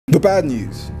bad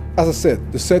news, as I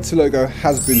said, the Certilogo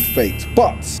has been faked.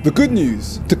 But the good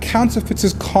news, the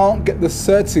counterfeiters can't get the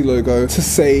Certilogo to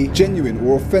say genuine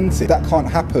or authentic. That can't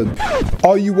happen.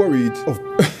 Are you worried of...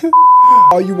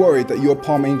 Are you worried that your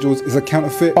Palm Angels is a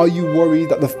counterfeit? Are you worried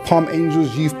that the Palm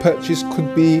Angels you've purchased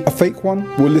could be a fake one?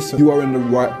 Well, listen, you are in the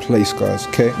right place, guys,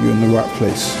 okay? You're in the right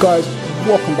place. Guys,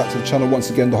 welcome back to the channel once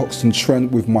again, the Hoxton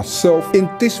Trend with myself. In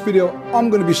this video, I'm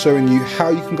going to be showing you how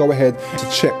you can go ahead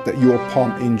to check that your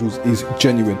Palm Angels is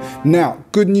genuine. Now,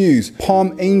 good news,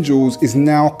 Palm Angels is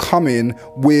now coming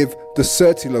with the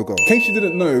Certilogo. In case you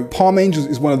didn't know, Palm Angels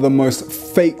is one of the most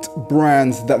faked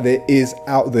brands that there is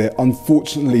out there,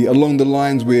 unfortunately, along the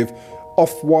lines with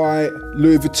Off-White,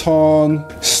 Louis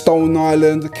Vuitton, Stone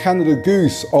Island, Canada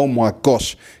Goose. Oh my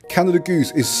gosh, Canada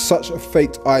Goose is such a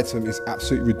faked item, it's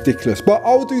absolutely ridiculous. But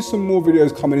I'll do some more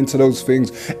videos coming into those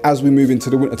things as we move into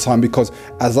the winter time, because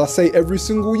as I say every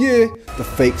single year, the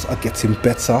fakes are getting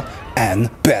better and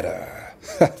better.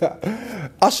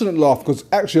 I shouldn't laugh, because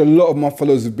actually a lot of my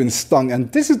followers have been stung,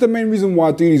 and this is the main reason why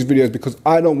I do these videos, because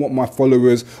I don't want my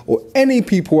followers or any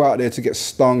people out there to get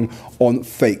stung on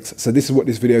fakes. So this is what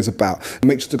this video is about.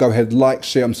 Make sure to go ahead, like,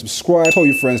 share and subscribe. Tell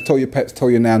your friends, tell your pets, tell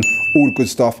your nan, all the good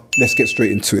stuff. Let's get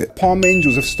straight into it. Palm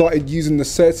Angels have started using the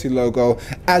Certilogo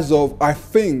as of, I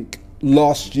think,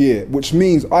 last year, which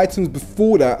means items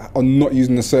before that are not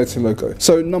using the Certilogo.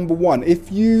 So number one,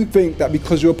 if you think that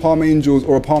because your Palm Angels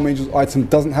or a Palm Angels item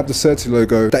doesn't have the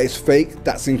Certilogo, that is fake,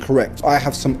 that's incorrect. I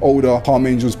have some older Palm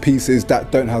Angels pieces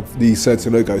that don't have the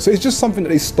Certilogo. So it's just something that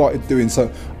they started doing.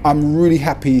 So I'm really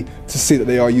happy to see that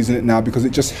they are using it now, because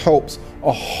it just helps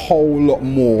a whole lot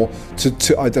more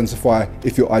to identify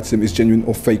if your item is genuine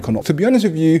or fake or not. To be honest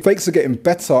with you, fakes are getting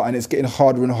better and it's getting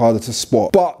harder and harder to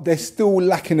spot, but they're still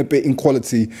lacking a bit in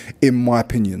quality, in my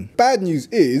opinion. Bad news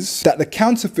is that the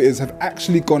counterfeiters have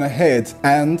actually gone ahead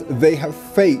and they have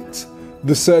faked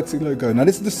the Certilogo. Now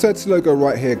this is the Certilogo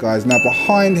right here, guys. Now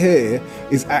behind here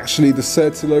is actually the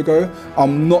Certilogo.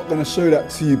 I'm not going to show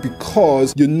that to you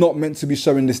because you're not meant to be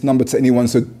showing this number to anyone.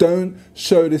 So don't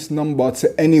show this number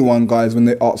to anyone, guys, when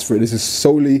they ask for it. This is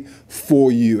solely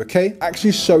for you, okay?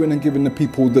 Actually showing and giving the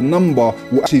people the number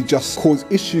will actually just cause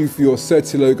issue for your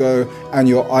Certilogo and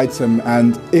your item.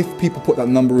 And if people put that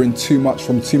number in too much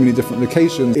from too many different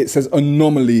locations, it says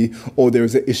anomaly or there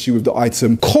is an issue with the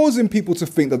item, causing people to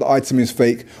think that the item is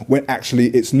fake when actually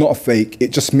it's not a fake.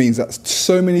 It just means that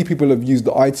so many people have used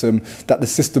the item that the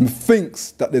system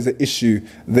thinks that there's an issue,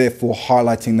 therefore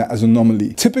highlighting that as an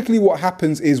anomaly. Typically what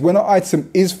happens is when an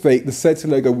item is fake, the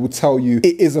Certilogo will tell you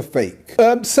it is a fake.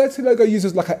 Certilogo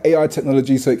uses like an AI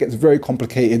technology, so it gets very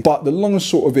complicated, but the long and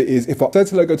short of it is if a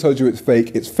Certilogo tells you it's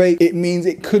fake, it means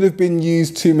it could have been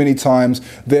used too many times,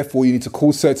 therefore you need to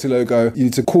call Certilogo, you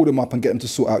need to call them up and get them to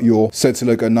sort out your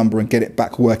Certilogo number and get it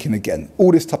back working again.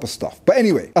 All this type of stuff. But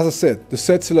anyway, as I said, the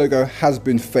Certilogo has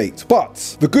been faked.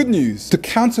 But the good news, the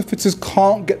counterfeiters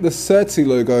can't get the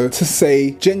Certilogo to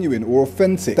say genuine or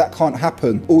authentic. That can't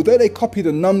happen. Although they copy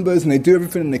the numbers and they do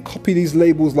everything and they copy these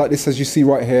labels like this, as you see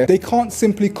right here, they can't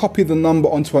simply copy the number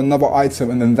onto another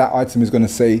item and then that item is going to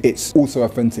say it's also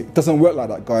authentic. It doesn't work like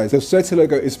that, guys. The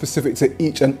Certilogo is specific to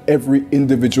each and every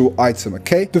individual item,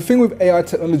 okay? The thing with AI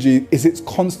technology is it's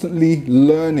constantly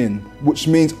learning, which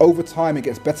means over time it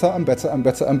gets better and better and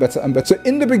better and better and better. So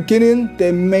in the beginning,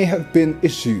 there may have been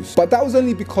issues, but that was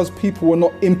only because people were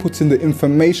not inputting the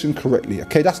information correctly,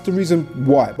 okay? That's the reason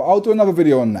why, but I'll do another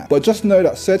video on that. But just know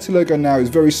that Certilogo now is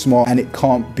very smart and it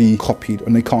can't be copied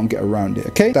and they can't get around it,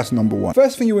 okay? That's number one.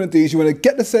 First thing you want to do is you want to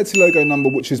get the Certilogo number,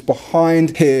 which is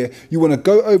behind here. You want to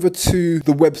go over to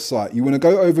the website. You want to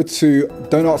go over to,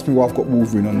 don't ask me why I've got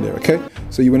Wolverine on there, okay?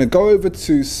 So you want to go over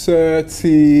to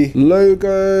Certilogo.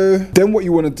 Then what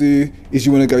you want to do is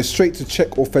you want to go straight to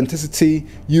check authenticity.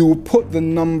 You will put the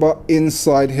number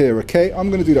inside here, okay? I'm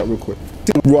going to do that real quick.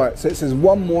 Right, so it says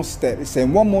one more step. It's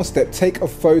saying one more step, take a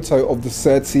photo of the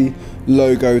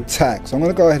Certilogo tag. So I'm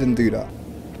going to go ahead and do that.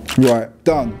 Right,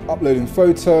 done. Uploading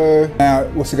photo. Now,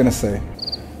 what's it going to say?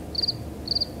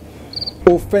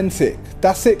 Authentic.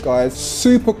 That's it, guys.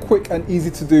 Super quick and easy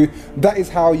to do. That is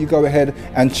how you go ahead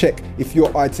and check if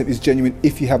your item is genuine,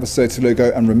 if you have a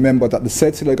Certilogo. And remember that the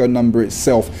Certilogo number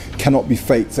itself cannot be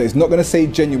faked. So it's not going to say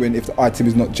genuine if the item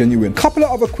is not genuine. Couple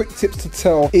of other quick tips to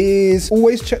tell is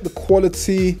always check the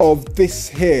quality of this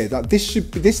here. That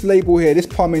this label here, this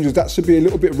Palm Angels, that should be a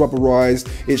little bit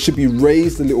rubberized. It should be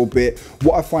raised a little bit.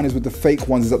 What I find is with the fake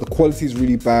ones is that the quality is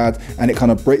really bad and it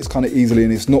kind of breaks kind of easily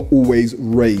and it's not always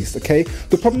raised, okay?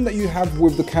 The problem that you have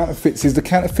with the counterfeits is the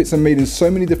counterfeits are made in so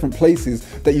many different places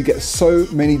that you get so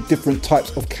many different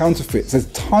types of counterfeits. There's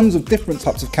tons of different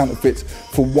types of counterfeits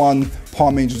for one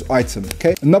Palm Angels item,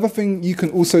 okay? Another thing you can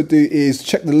also do is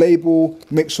check the label,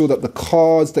 make sure that the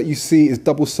cards that you see is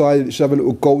double-sided. It should have a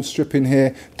little gold strip in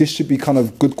here. This should be kind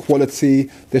of good quality.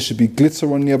 There should be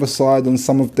glitter on the other side on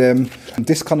some of them. And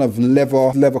this kind of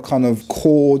leather kind of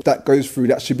cord that goes through,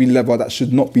 that should be leather, that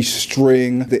should not be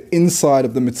string. The inside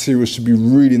of the material should be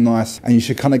really nice, and you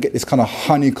should kind of get this kind of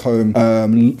honeycomb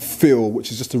feel,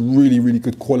 which is just a really, really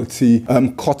good quality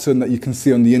cotton that you can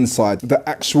see on the inside. The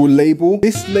actual label,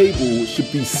 this label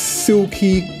should be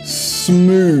silky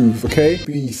smooth, okay?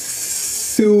 Be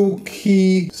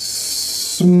silky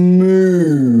smooth.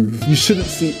 You shouldn't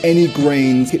see any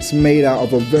grains. It's made out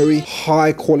of a very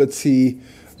high quality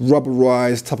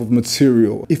rubberized type of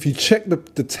material. If you check the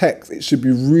text, it should be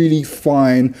really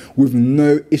fine with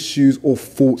no issues or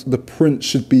faults. The print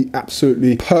should be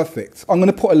absolutely perfect. I'm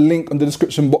gonna put a link on the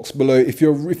description box below. If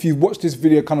you've watched this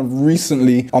video kind of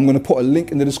recently, I'm gonna put a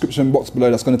link in the description box below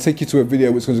that's gonna take you to a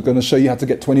video which is gonna show you how to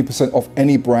get 20% off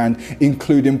any brand,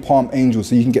 including Palm Angels.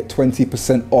 So you can get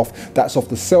 20% off. That's off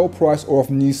the sale price or off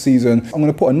new season. I'm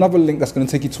gonna put another link that's gonna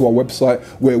take you to our website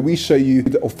where we show you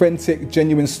the authentic,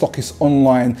 genuine stockists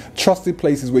online, trusted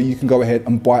places where you can go ahead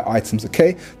and buy items,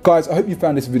 okay? Guys, I hope you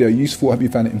found this video useful. I hope you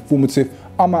found it informative.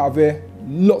 I'm out of here.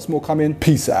 Lots more coming.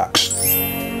 Peace out.